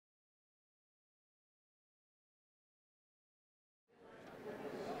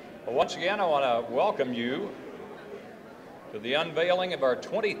Well, once again, I want to welcome you to the unveiling of our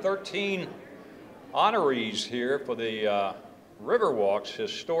 2013 honorees here for the Riverwalk's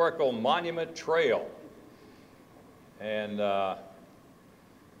Historical Monument Trail. And I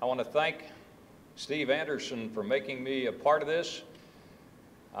want to thank Steve Anderson for making me a part of this.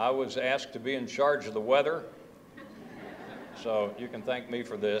 I was asked to be in charge of the weather, so you can thank me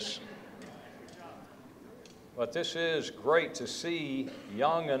for this. But this is great to see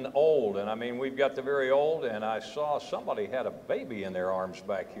young and old, and I mean, we've got the very old, and I saw somebody had a baby in their arms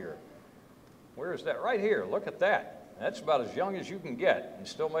back here. Where is that? Right here, look at that. That's about as young as you can get and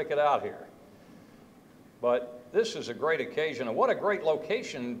still make it out here. But this is a great occasion, and what a great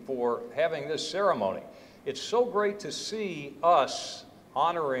location for having this ceremony. It's so great to see us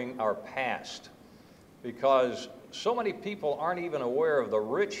honoring our past, because so many people aren't even aware of the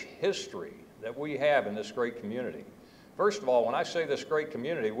rich history that we have in this great community. First of all, when I say this great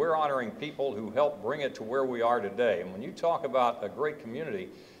community, we're honoring people who helped bring it to where we are today. And when you talk about a great community,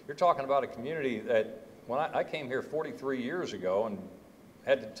 you're talking about a community that, when I came here 43 years ago and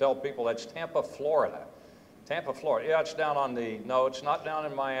had to tell people that's Tampa, Florida. Tampa, Florida. Yeah, it's down on the, no, it's not down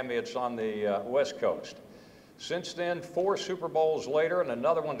in Miami, it's on the West Coast. Since then, 4 Super Bowls later and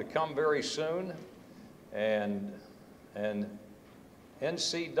another one to come very soon. And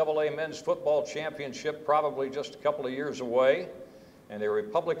NCAA Men's Football Championship probably just a couple of years away, and a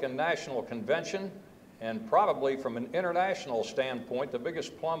Republican National Convention, and probably from an international standpoint, the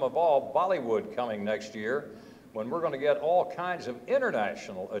biggest plum of all, Bollywood, coming next year, when we're going to get all kinds of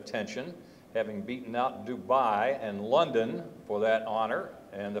international attention, having beaten out Dubai and London for that honor,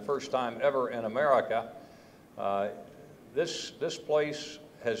 and the first time ever in America. This place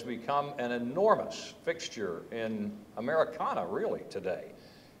has become an enormous fixture in Americana, really, today.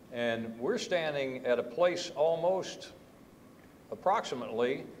 And we're standing at a place almost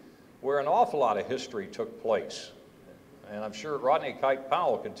approximately where an awful lot of history took place. And I'm sure Rodney Kite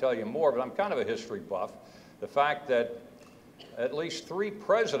Powell could tell you more, but I'm kind of a history buff. The fact that at least 3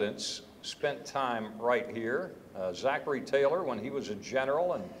 presidents spent time right here. Zachary Taylor when he was a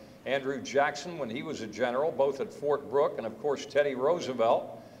general, and Andrew Jackson when he was a general, both at Fort Brooke, and of course Teddy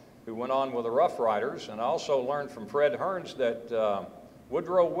Roosevelt, who went on with the Rough Riders. And I also learned from Fred Hearns that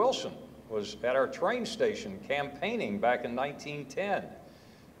Woodrow Wilson was at our train station campaigning back in 1910.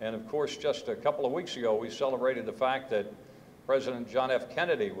 And of course, just a couple of weeks ago, we celebrated the fact that President John F.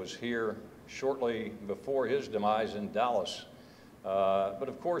 Kennedy was here shortly before his demise in Dallas. But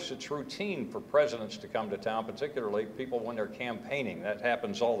of course, it's routine for presidents to come to town, particularly people when they're campaigning. That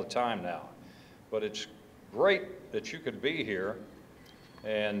happens all the time now. But it's great that you could be here.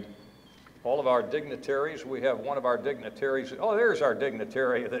 And all of our dignitaries, we have one of our dignitaries. Oh, there's our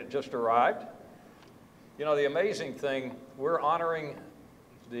dignitary that just arrived. You know, the amazing thing, we're honoring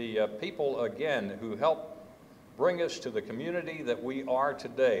the people, again, who helped bring us to the community that we are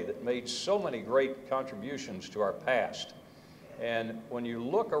today, that made so many great contributions to our past. And when you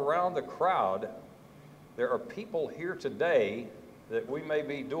look around the crowd, there are people here today that we may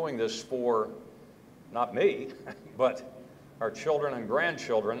be doing this for, not me, but our children and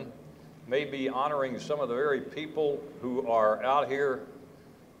grandchildren, may be honoring some of the very people who are out here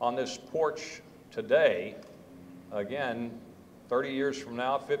on this porch today, again, 30 years from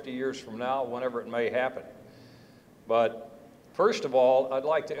now, 50 years from now, whenever it may happen. But first of all, I'd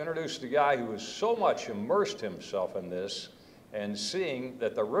like to introduce the guy who has so much immersed himself in this, and seeing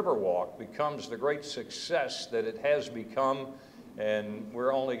that the Riverwalk becomes the great success that it has become, and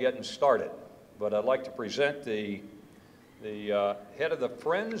we're only getting started. But I'd like to present the head of the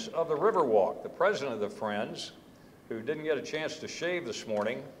Friends of the Riverwalk, the president of the Friends, who didn't get a chance to shave this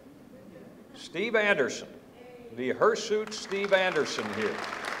morning, Steve Anderson, the hirsute Steve Anderson here.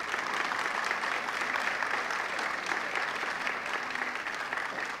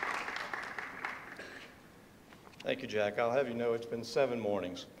 Thank you, Jack. I'll have you know it's been 7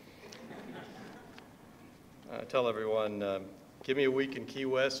 mornings. I tell everyone, give me a week in Key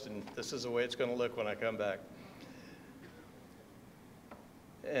West, and this is the way it's going to look when I come back.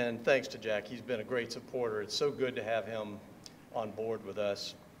 And thanks to Jack. He's been a great supporter. It's so good to have him on board with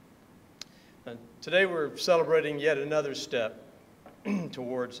us. And today we're celebrating yet another step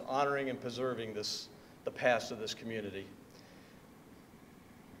towards honoring and preserving the past of this community.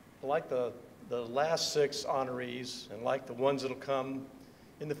 Like the last 6 honorees, and like the ones that'll come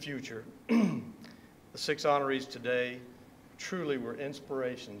in the future, the 6 honorees today truly were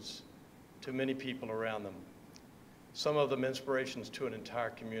inspirations to many people around them. Some of them inspirations to an entire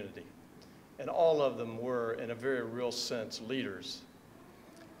community. And all of them were, in a very real sense, leaders,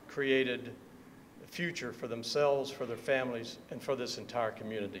 created a future for themselves, for their families, and for this entire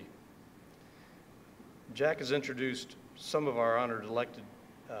community. Jack has introduced some of our honored elected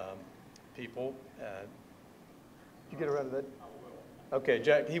people. Did you get around to that? Okay,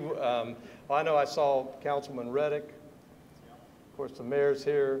 Jack, well, I know I saw Councilman Reddick. Of course, the mayor's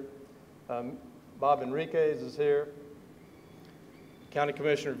here. Bob Enriquez is here. County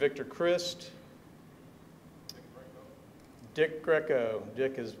Commissioner Victor Christ. Dick Greco.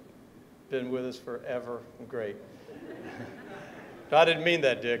 Dick has been with us forever. Great. I didn't mean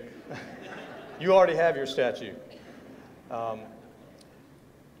that, Dick. You already have your statue.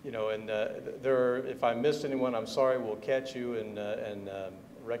 You know, and if I missed anyone, I'm sorry. We'll catch you and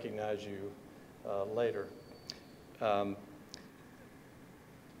recognize you later.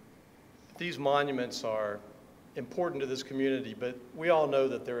 These monuments are important to this community, but we all know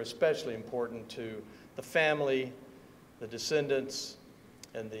that they're especially important to the family, the descendants,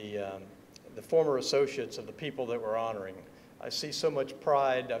 and the former associates of the people that we're honoring. I see so much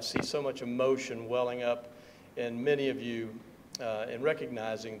pride, I see so much emotion welling up in many of you in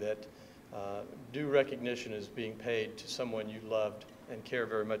recognizing that due recognition is being paid to someone you loved and care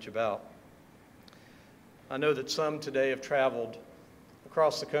very much about. I know that some today have traveled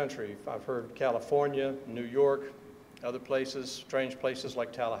across the country. I've heard California, New York, other places, strange places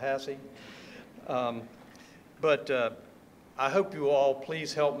like Tallahassee. But I hope you all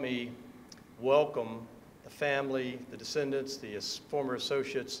please help me welcome the family, the descendants, the former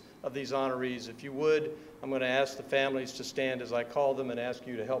associates of these honorees. If you would, I'm going to ask the families to stand as I call them and ask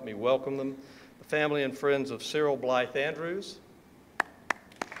you to help me welcome them. The family and friends of Cyril Blythe Andrews.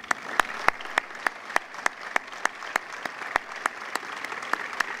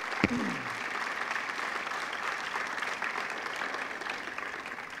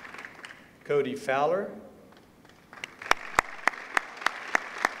 Cody Fowler.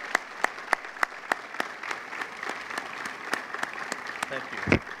 Thank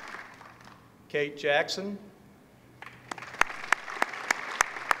you. Kate Jackson.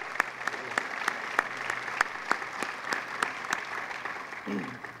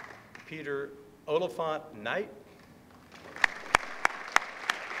 Peter Oliphant Knight.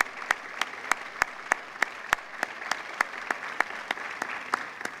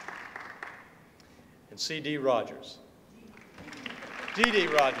 And C.D. Rogers. D.D.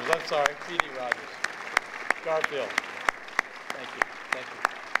 Rogers, I'm sorry, D.D. Rogers. Garfield. Thank you, thank you.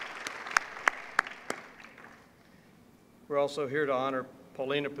 We're also here to honor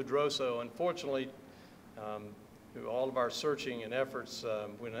Paulina Pedroso. Unfortunately, through all of our searching and efforts,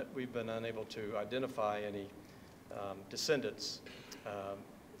 we've been unable to identify any descendants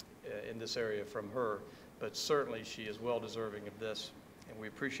in this area from her, but certainly she is well deserving of this, and we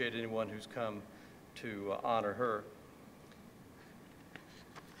appreciate anyone who's come to honor her.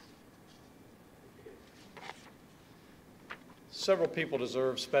 Several people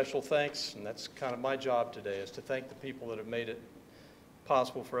deserve special thanks, and that's kind of my job today, is to thank the people that have made it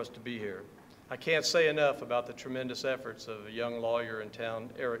possible for us to be here. I can't say enough about the tremendous efforts of a young lawyer in town,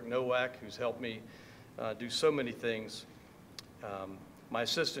 Eric Nowak, who's helped me do so many things. My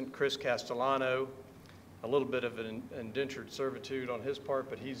assistant, Chris Castellano, a little bit of an indentured servitude on his part,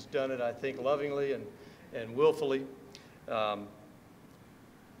 but he's done it, I think, lovingly and willfully.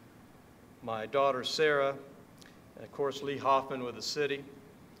 My daughter, Sarah, and of course, Lee Hoffman with the city.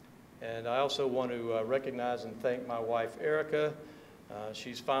 And I also want to recognize and thank my wife, Erica.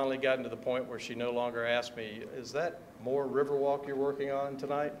 She's finally gotten to the point where she no longer asks me, is that more Riverwalk you're working on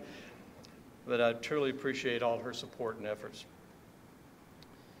tonight? But I truly appreciate all her support and efforts.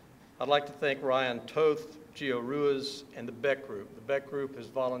 I'd like to thank Ryan Toth, Gio Ruiz, and the Beck Group. The Beck Group has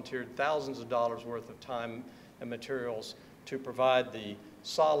volunteered thousands of dollars worth of time and materials to provide the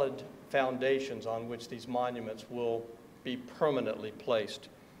solid foundations on which these monuments will be permanently placed.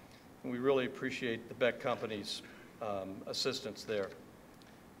 And we really appreciate the Beck Company's assistance there.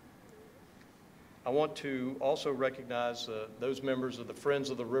 I want to also recognize those members of the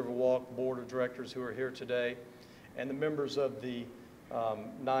Friends of the Riverwalk Board of Directors who are here today, and the members of the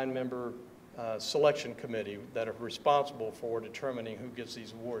 9-member selection committee that are responsible for determining who gets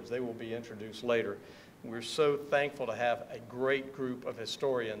these awards. They will be introduced later. We're so thankful to have a great group of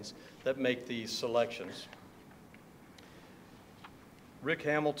historians that make these selections. Rick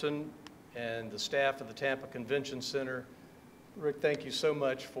Hamilton and the staff of the Tampa Convention Center. Rick, thank you so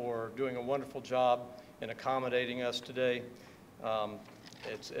much for doing a wonderful job in accommodating us today.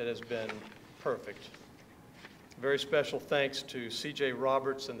 It has been perfect. Very special thanks to C.J.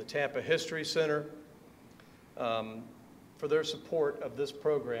 Roberts and the Tampa History Center for their support of this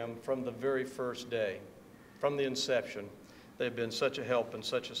program from the very first day, from the inception. They've been such a help and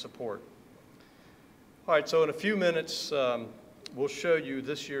such a support. All right, so in a few minutes, we'll show you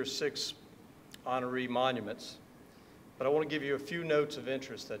this year's 6 honoree monuments. But I want to give you a few notes of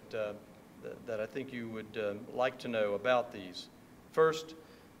interest that I think you would like to know about these. First,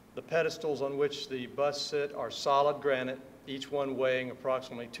 the pedestals on which the busts sit are solid granite, each one weighing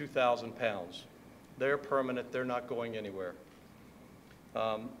approximately 2,000 pounds. They're permanent, they're not going anywhere.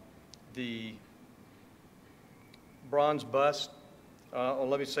 The bronze bust,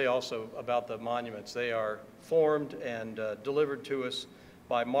 let me say also about the monuments. They are formed and delivered to us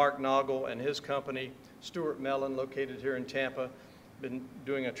by Mark Noggle and his company, Stuart Mellon, located here in Tampa, been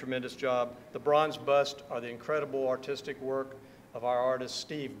doing a tremendous job. The bronze bust are the incredible artistic work of our artist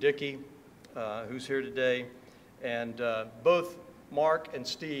Steve Dickey, who's here today. And both Mark and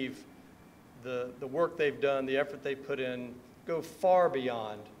Steve, the work they've done, the effort they put in, go far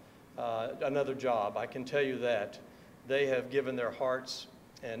beyond another job. I can tell you that. They have given their hearts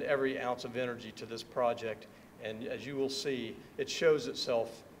and every ounce of energy to this project, and as you will see, it shows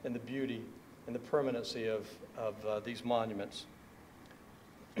itself in the beauty and the permanency of these monuments.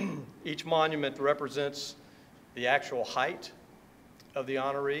 Each monument represents the actual height of the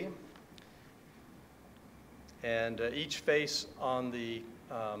honoree, and each face on the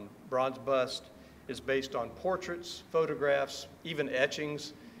bronze bust is based on portraits, photographs, even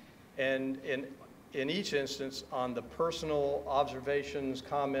etchings, and in each instance on the personal observations,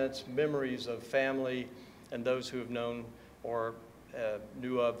 comments, memories of family and those who have known or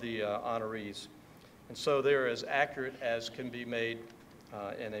knew of the honorees. And so they're as accurate as can be made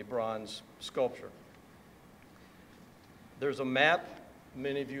in a bronze sculpture. There's a map.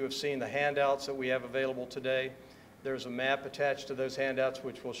 Many of you have seen the handouts that we have available today. There's a map attached to those handouts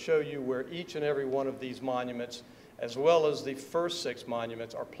which will show you where each and every one of these monuments, as well as the first 6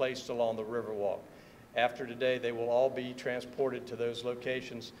 monuments, are placed along the Riverwalk. After today, they will all be transported to those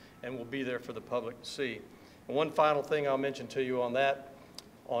locations and will be there for the public to see. And one final thing I'll mention to you on that,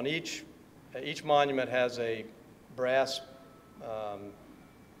 on each monument has a brass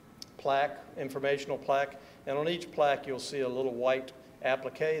plaque, informational plaque, and on each plaque you'll see a little white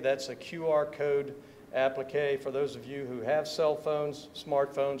applique. That's a QR code applique for those of you who have cell phones,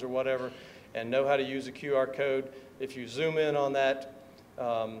 smartphones, or whatever, and know how to use a QR code. If you zoom in on that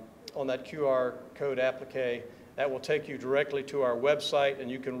QR code applique, that will take you directly to our website, and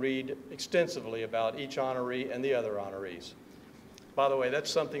you can read extensively about each honoree and the other honorees. By the way,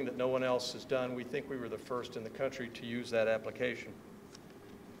 that's something that no one else has done. We think we were the first in the country to use that application.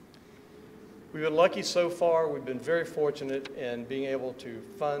 We've been lucky so far. We've been very fortunate in being able to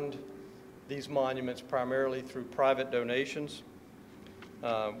fund these monuments primarily through private donations.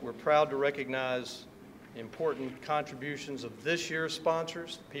 We're proud to recognize important contributions of this year's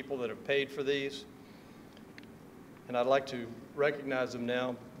sponsors, people that have paid for these. And I'd like to recognize them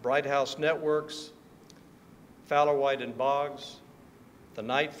now. Bright House Networks, Fowler White and Boggs, the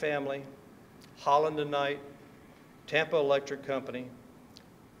Knight family, Holland and Knight, Tampa Electric Company,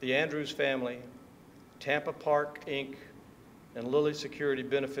 the Andrews family, Tampa Park, Inc., and Lilly Security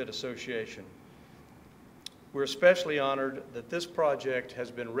Benefit Association. We're especially honored that this project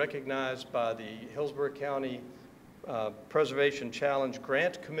has been recognized by the Hillsborough County Preservation Challenge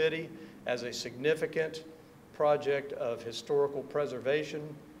Grant Committee as a significant project of historical preservation,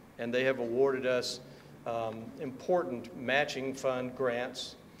 and they have awarded us important matching fund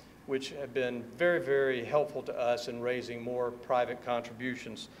grants, which have been very, very helpful to us in raising more private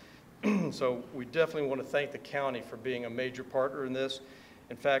contributions. So we definitely want to thank the county for being a major partner in this.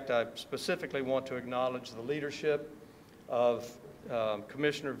 In fact, I specifically want to acknowledge the leadership of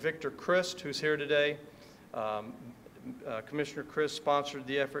Commissioner Victor Christ, who's here today. Commissioner Christ sponsored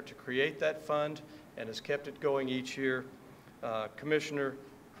the effort to create that fund and has kept it going each year. Commissioner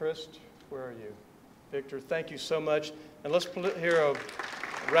Christ, where are you? Victor, thank you so much. And let's hear a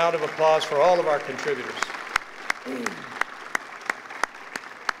round of applause for all of our contributors.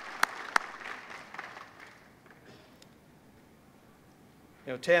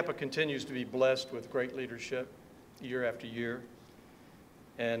 You know, Tampa continues to be blessed with great leadership year after year.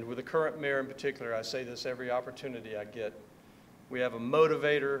 And with the current mayor in particular, I say this every opportunity I get. We have a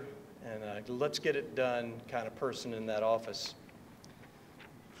motivator and a let's get it done kind of person in that office.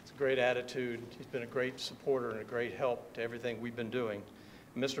 It's a great attitude. He's been a great supporter and a great help to everything we've been doing.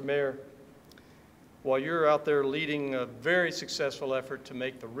 Mr. Mayor, while you're out there leading a very successful effort to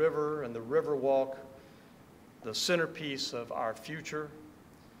make the river and the Riverwalk the centerpiece of our future,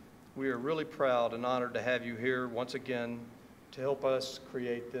 we are really proud and honored to have you here once again to help us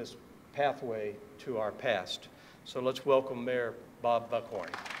create this pathway to our past. So let's welcome Mayor Bob Buckhorn.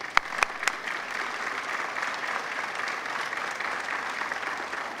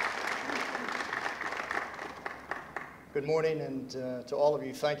 Good morning, and to all of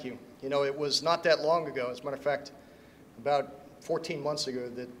you, thank you. You know, it was not that long ago, as a matter of fact, about 14 months ago,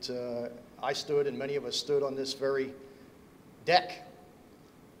 that I stood, and many of us stood on this very deck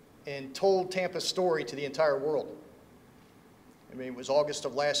and told Tampa's story to the entire world. I mean, it was August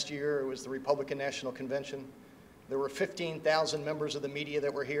of last year. It was the Republican National Convention. There were 15,000 members of the media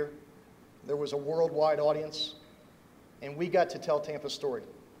that were here. There was a worldwide audience, and we got to tell Tampa's story.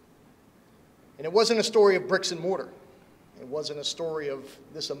 And it wasn't a story of bricks and mortar. It wasn't a story of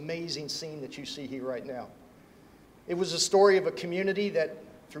this amazing scene that you see here right now. It was a story of a community that,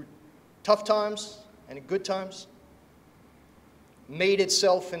 through tough times and in good times, made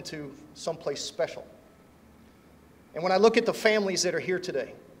itself into someplace special. And when I look at the families that are here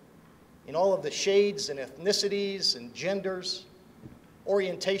today, in all of the shades and ethnicities and genders,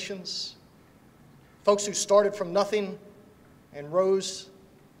 orientations, folks who started from nothing and rose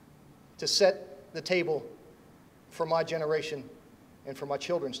to set the table for my generation and for my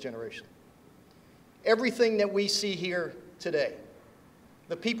children's generation. Everything that we see here today,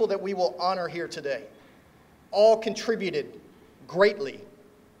 the people that we will honor here today, all contributed greatly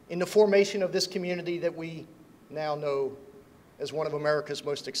in the formation of this community that we now know as one of America's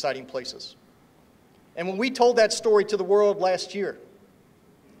most exciting places. And when we told that story to the world last year,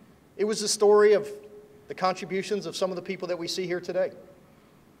 it was the story of the contributions of some of the people that we see here today.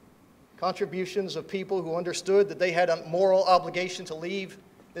 Contributions of people who understood that they had a moral obligation to leave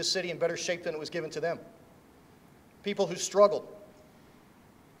this city in better shape than it was given to them. People who struggled.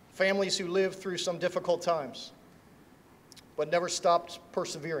 Families who lived through some difficult times, but never stopped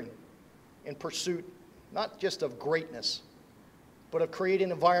persevering in pursuit, not just of greatness, but of creating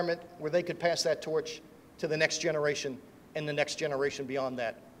an environment where they could pass that torch to the next generation and the next generation beyond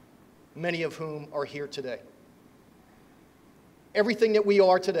that, many of whom are here today. Everything that we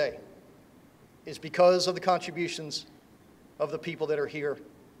are today is because of the contributions of the people that are here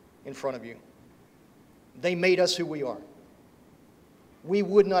in front of you. They made us who we are. We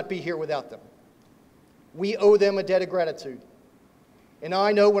would not be here without them. We owe them a debt of gratitude. And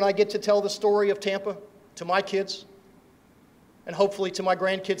I know when I get to tell the story of Tampa to my kids, and hopefully to my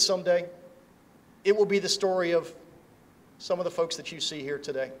grandkids someday, it will be the story of some of the folks that you see here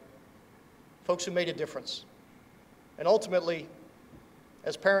today, folks who made a difference. And ultimately,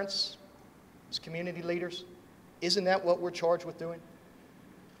 as parents, as community leaders, isn't that what we're charged with doing?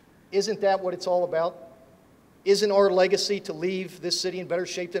 Isn't that what it's all about? Isn't our legacy to leave this city in better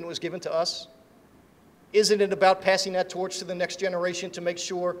shape than it was given to us? Isn't it about passing that torch to the next generation to make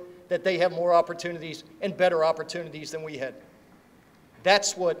sure that they have more opportunities and better opportunities than we had?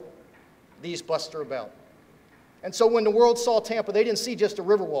 That's what these busts are about. And so when the world saw Tampa, they didn't see just a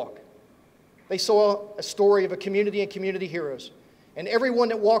Riverwalk. They saw a story of a community and community heroes. And everyone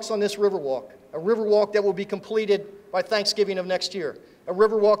that walks on this Riverwalk, a Riverwalk that will be completed by Thanksgiving of next year, a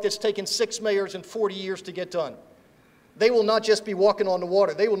Riverwalk that's taken 6 mayors and 40 years to get done. They will not just be walking on the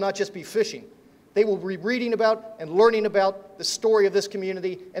water. They will not just be fishing. They will be reading about and learning about the story of this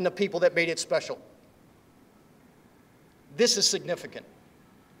community and the people that made it special. This is significant,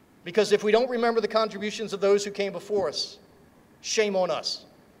 because if we don't remember the contributions of those who came before us, shame on us.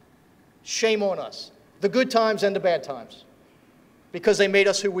 Shame on us. The good times and the bad times, because they made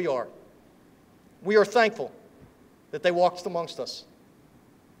us who we are. We are thankful that they walked amongst us,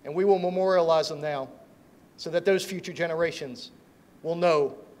 and we will memorialize them now so that those future generations will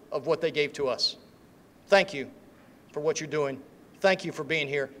know of what they gave to us. Thank you for what you're doing. Thank you for being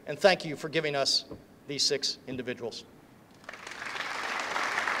here, and thank you for giving us these 6 individuals.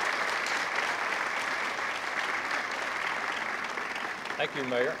 Thank you,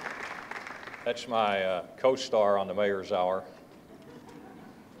 Mayor. That's my co-star on the Mayor's Hour.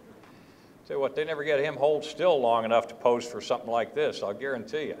 Tell you what, they never get him hold still long enough to pose for something like this, I'll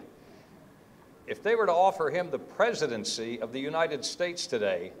guarantee you. If they were to offer him the presidency of the United States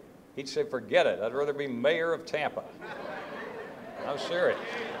today, he'd say, forget it, I'd rather be mayor of Tampa. I'm serious.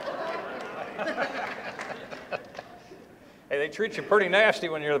 Hey, they treat you pretty nasty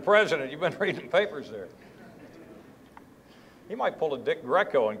when you're the president. You've been reading papers there. He might pull a Dick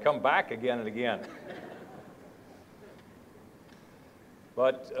Greco and come back again and again.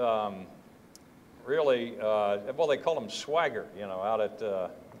 But really, well, they call him Swagger, you know, out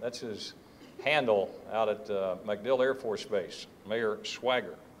at, that's his handle out at MacDill Air Force Base, Mayor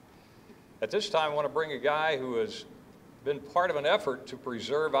Swagger. At this time, I want to bring a guy who has been part of an effort to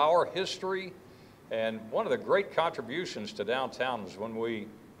preserve our history, and one of the great contributions to downtown was when we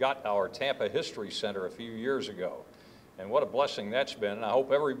got our Tampa History Center a few years ago. And what a blessing that's been. And I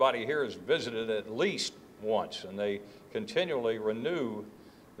hope everybody here has visited at least once, and they continually renew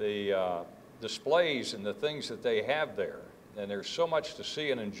the displays and the things that they have there. And there's so much to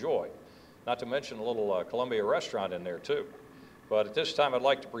see and enjoy, not to mention a little Columbia restaurant in there too. But at this time, I'd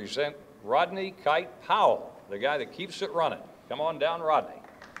like to present Rodney Kite Powell, the guy that keeps it running. Come on down, Rodney.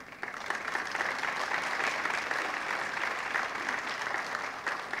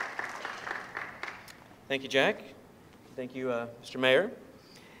 Thank you, Jack. Thank you, Mr. Mayor.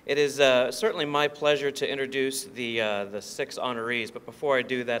 It is certainly my pleasure to introduce the 6 honorees, but before I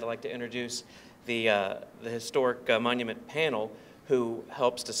do that, I'd like to introduce the historic monument panel who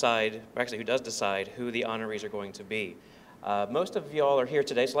helps decide, or actually who does decide, who the honorees are going to be. Most of y'all are here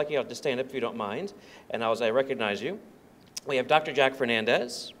today, so I'd like you all to stand up if you don't mind, and as I recognize you. We have Dr. Jack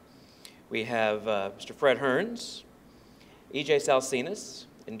Fernandez, we have Mr. Fred Hearns, E.J. Salsinas,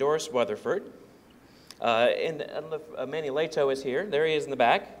 and Doris Weatherford. And I don't know if Manny Leto is here. There he is in the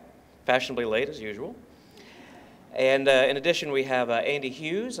back, fashionably late as usual. And in addition, we have Andy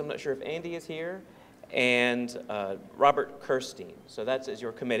Hughes. I'm not sure if Andy is here. And Robert Kirstein. So that is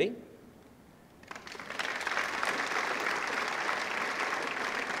your committee.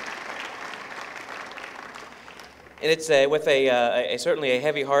 And it's with certainly a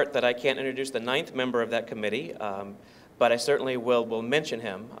heavy heart that I can't introduce the 9th member of that committee. But I certainly will mention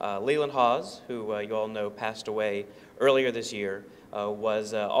him. Leland Hawes, who you all know passed away earlier this year,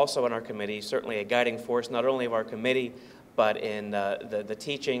 was also on our committee, certainly a guiding force not only of our committee, but in the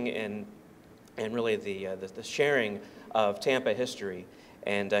teaching and really the sharing of Tampa history.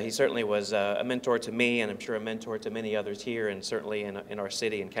 And he certainly was a mentor to me, and I'm sure a mentor to many others here, and certainly in our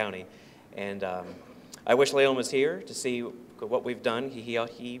city and county. And I wish Leland was here to see what we've done.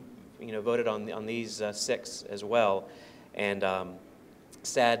 He voted on these 6 as well. And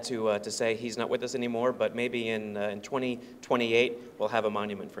sad to say he's not with us anymore, but maybe in 2028 we'll have a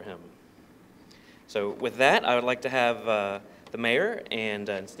monument for him. So with that, I would like to have the mayor and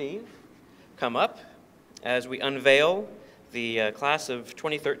Steve come up as we unveil the class of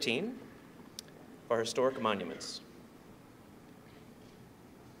 2013 for historic monuments.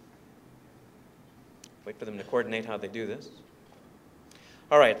 Wait for them to coordinate how they do this.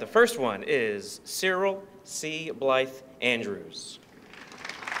 All right, the first one is Cyril C. Blythe Andrews.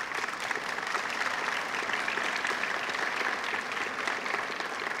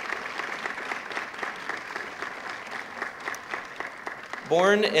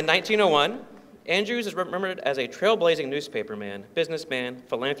 Born in 1901, Andrews is remembered as a trailblazing newspaperman, businessman,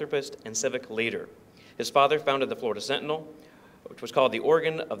 philanthropist, and civic leader. His father founded the Florida Sentinel, which was called the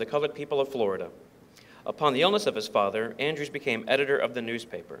organ of the colored people of Florida. Upon the illness of his father, Andrews became editor of the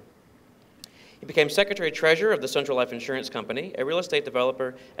newspaper. He became secretary-treasurer of the Central Life Insurance Company, a real estate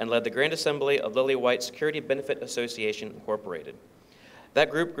developer, and led the Grand Assembly of Lily White Security Benefit Association, Incorporated. That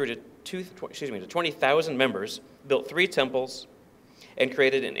group grew to 20,000 members, built 3 temples, and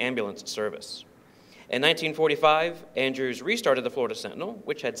created an ambulance service. In 1945, Andrews restarted the Florida Sentinel,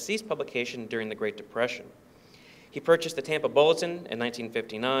 which had ceased publication during the Great Depression. He purchased the Tampa Bulletin in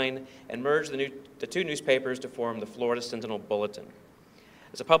 1959 and merged the 2 newspapers to form the Florida Sentinel Bulletin.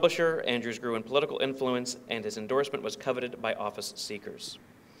 As a publisher, Andrews grew in political influence, and his endorsement was coveted by office seekers.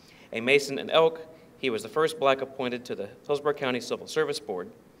 A Mason and Elk, he was the first black appointed to the Hillsborough County Civil Service Board.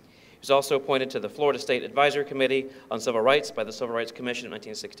 He was also appointed to the Florida State Advisory Committee on Civil Rights by the Civil Rights Commission in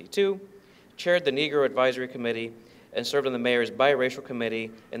 1962, chaired the Negro Advisory Committee, and served on the Mayor's Biracial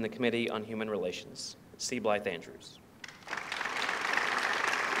Committee and the Committee on Human Relations. C. Blythe Andrews.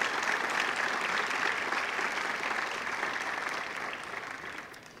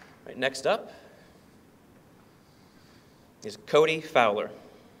 Right, next up is Cody Fowler.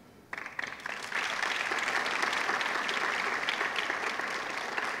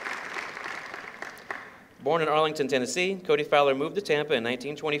 Born in Arlington, Tennessee, Cody Fowler moved to Tampa in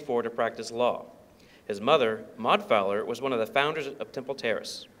 1924 to practice law. His mother, Maud Fowler, was one of the founders of Temple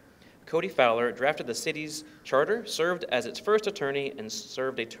Terrace. Cody Fowler drafted the city's charter, served as its first attorney, and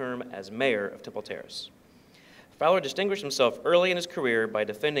served a term as mayor of Temple Terrace. Fowler distinguished himself early in his career by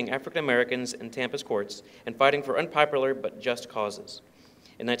defending African Americans in Tampa's courts and fighting for unpopular but just causes.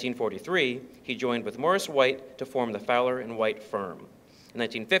 In 1943, he joined with Morris White to form the Fowler and White firm. In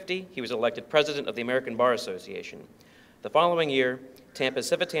 1950, he was elected president of the American Bar Association. The following year, Tampa's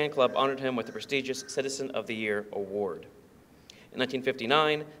Civitan Club honored him with the prestigious Citizen of the Year award. In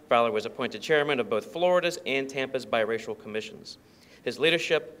 1959, Fowler was appointed chairman of both Florida's and Tampa's biracial commissions. His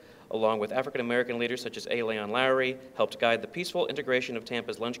leadership, along with African-American leaders such as A. Leon Lowry, helped guide the peaceful integration of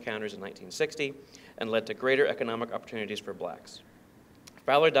Tampa's lunch counters in 1960 and led to greater economic opportunities for blacks.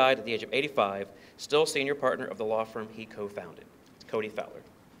 Fowler died at the age of 85, still senior partner of the law firm he co-founded. Cody Fowler.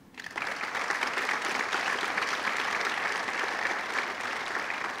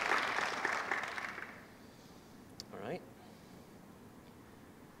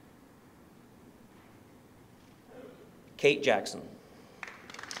 Kate Jackson.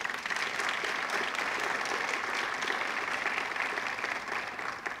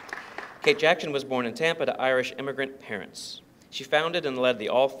 Kate Jackson was born in Tampa to Irish immigrant parents. She founded and led the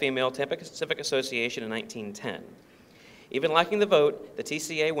all-female Tampa Civic Association in 1910. Even lacking the vote, the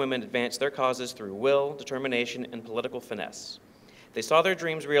TCA women advanced their causes through will, determination, and political finesse. They saw their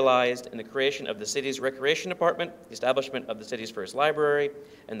dreams realized in the creation of the city's recreation department, the establishment of the city's first library,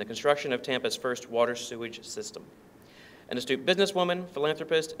 and the construction of Tampa's first water sewage system. An astute businesswoman,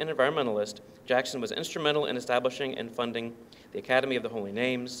 philanthropist, and environmentalist, Jackson was instrumental in establishing and funding the Academy of the Holy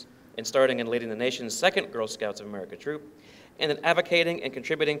Names, in starting and leading the nation's second Girl Scouts of America troop, and in advocating and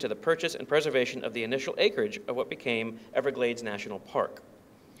contributing to the purchase and preservation of the initial acreage of what became Everglades National Park.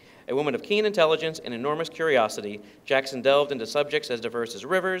 A woman of keen intelligence and enormous curiosity, Jackson delved into subjects as diverse as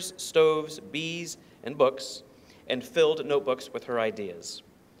rivers, stoves, bees, and books, and filled notebooks with her ideas.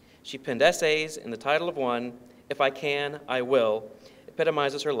 She penned essays, and the title of one, "If I Can, I Will,"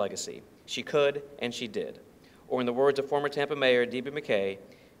 epitomizes her legacy. She could, and she did. Or in the words of former Tampa Mayor D.B. McKay,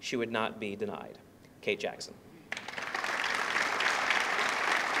 she would not be denied. Kate Jackson.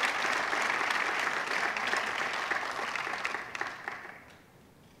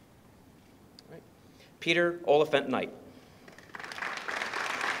 All right. Peter Oliphant Knight.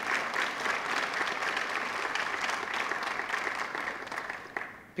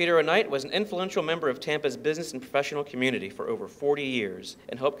 Peter O'Knight was an influential member of Tampa's business and professional community for over 40 years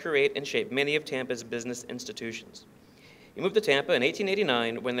and helped create and shape many of Tampa's business institutions. He moved to Tampa in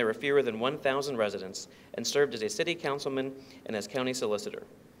 1889 when there were fewer than 1,000 residents and served as a city councilman and as county solicitor.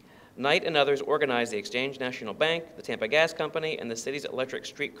 Knight and others organized the Exchange National Bank, the Tampa Gas Company, and the city's electric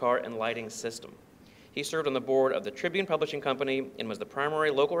streetcar and lighting system. He served on the board of the Tribune Publishing Company and was the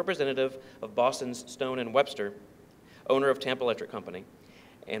primary local representative of Boston's Stone and Webster, owner of Tampa Electric Company,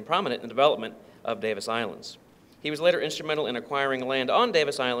 and prominent in the development of Davis Islands. He was later instrumental in acquiring land on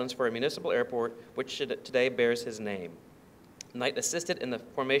Davis Islands for a municipal airport, which today bears his name. Knight assisted in the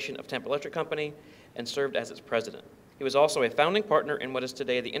formation of Tampa Electric Company and served as its president. He was also a founding partner in what is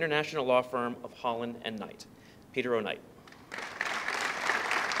today the international law firm of Holland and Knight. Peter O'Knight.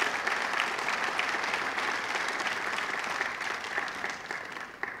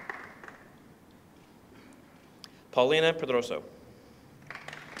 Paulina Pedroso.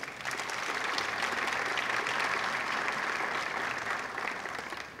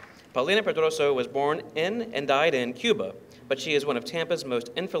 Paulina Pedroso was born in and died in Cuba, but she is one of Tampa's most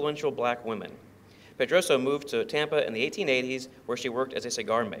influential black women. Pedroso moved to Tampa in the 1880s, where she worked as a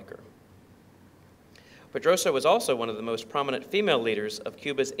cigar maker. Pedroso was also one of the most prominent female leaders of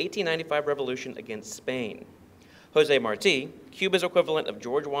Cuba's 1895 revolution against Spain. Jose Marti, Cuba's equivalent of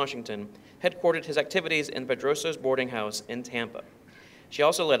George Washington, headquartered his activities in Pedroso's boarding house in Tampa. She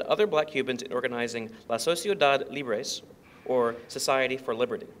also led other black Cubans in organizing La Sociedad Libres, or Society for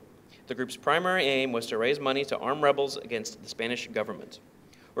Liberty. The group's primary aim was to raise money to arm rebels against the Spanish government.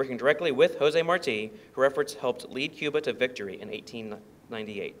 Working directly with Jose Marti, her efforts helped lead Cuba to victory in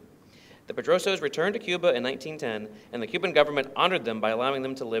 1898. The Pedrosos returned to Cuba in 1910, and the Cuban government honored them by allowing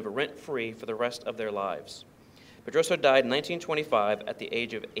them to live rent-free for the rest of their lives. Pedroso died in 1925 at the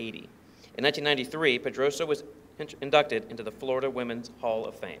age of 80. In 1993, Pedroso was inducted into the Florida Women's Hall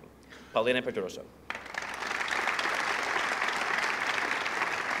of Fame. Paulina Pedroso.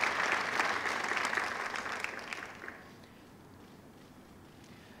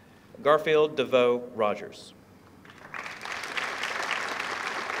 Garfield DeVoe Rogers.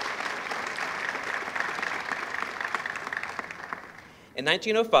 In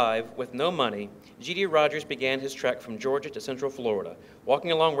 1905, with no money, G.D. Rogers began his trek from Georgia to Central Florida,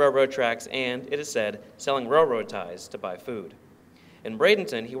 walking along railroad tracks and, it is said, selling railroad ties to buy food. In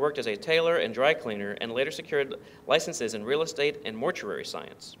Bradenton, he worked as a tailor and dry cleaner and later secured licenses in real estate and mortuary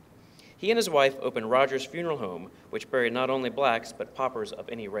science. He and his wife opened Rogers Funeral Home, which buried not only blacks, but paupers of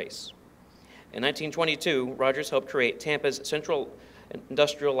any race. In 1922, Rogers helped create Tampa's Central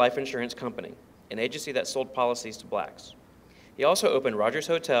Industrial Life Insurance Company, an agency that sold policies to blacks. He also opened Rogers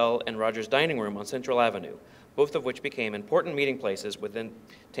Hotel and Rogers Dining Room on Central Avenue, both of which became important meeting places within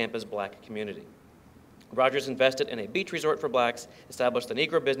Tampa's black community. Rogers invested in a beach resort for blacks, established the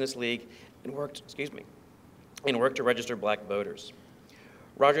Negro Business League, and worked to register black voters.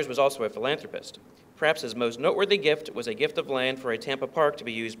 Rogers was also a philanthropist. Perhaps his most noteworthy gift was a gift of land for a Tampa park to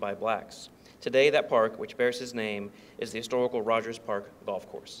be used by blacks. Today, that park, which bears his name, is the historical Rogers Park Golf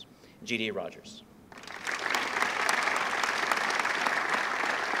Course. G.D. Rogers.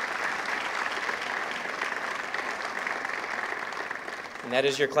 And that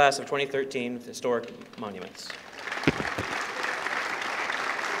is your class of 2013 Historic Monuments.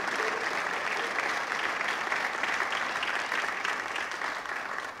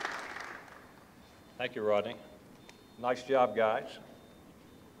 Thank you, Rodney. Nice job, guys.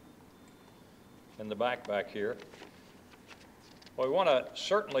 In the back here. Well, we want to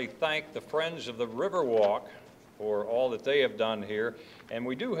certainly thank the Friends of the Riverwalk for all that they have done here. And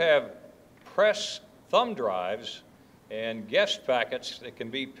we do have press thumb drives and guest packets that can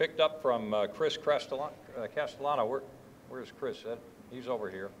be picked up from Chris Castellano. Where's Chris? He's over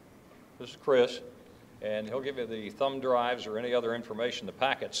here. This is Chris, and he'll give you the thumb drives or any other information, the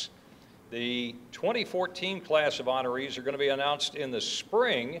packets. The 2014 class of honorees are going to be announced in the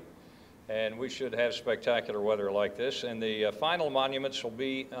spring, and we should have spectacular weather like this. And the final monuments will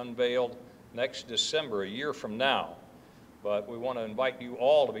be unveiled next December, a year from now. But we want to invite you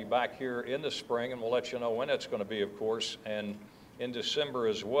all to be back here in the spring, and we'll let you know when it's going to be, of course, and in December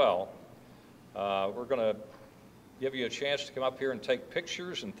as well. We're going to give you a chance to come up here and take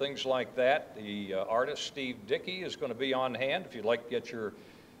pictures and things like that. The artist, Steve Dickey, is going to be on hand if you'd like to get your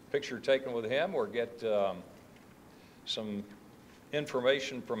picture taken with him or get some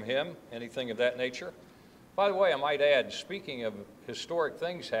information from him, anything of that nature. By the way, I might add, speaking of historic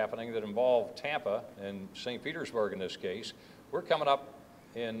things happening that involve Tampa and St. Petersburg in this case, we're coming up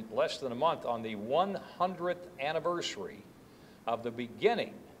in less than a month on the 100th anniversary of the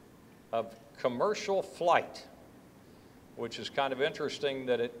beginning of commercial flight, which is kind of interesting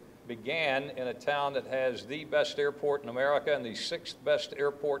that it began in a town that has the best airport in America and the 6th best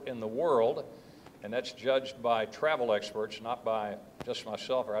airport in the world, and that's judged by travel experts, not by just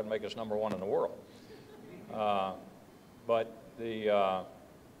myself, or I'd make us #1 in the world. But the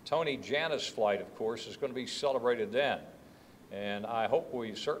Tony Jannus flight, of course, is going to be celebrated then. And I hope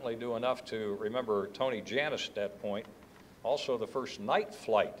we certainly do enough to remember Tony Jannus at that point. Also, the first night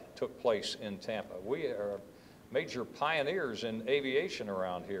flight took place in Tampa. We are major pioneers in aviation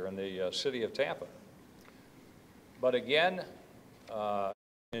around here in the city of Tampa. But again,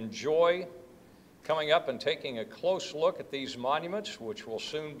 enjoy coming up and taking a close look at these monuments, which will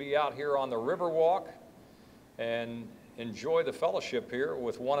soon be out here on the Riverwalk, and enjoy the fellowship here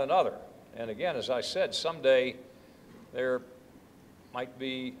with one another. And again, as I said, someday there might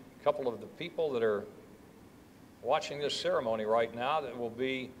be a couple of the people that are watching this ceremony right now that will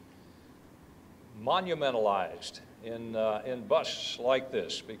be monumentalized in busts like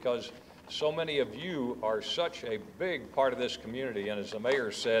this, because so many of you are such a big part of this community, and as the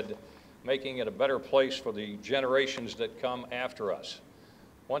mayor said, making it a better place for the generations that come after us.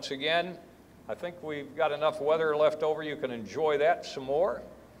 Once again, I think we've got enough weather left over. You can enjoy that some more,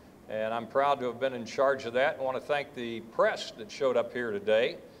 and I'm proud to have been in charge of that. I want to thank the press that showed up here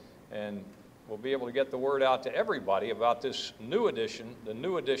today, and we'll be able to get the word out to everybody about this new addition, the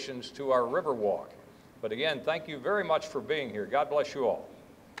new additions to our Riverwalk. But again, thank you very much for being here. God bless you all.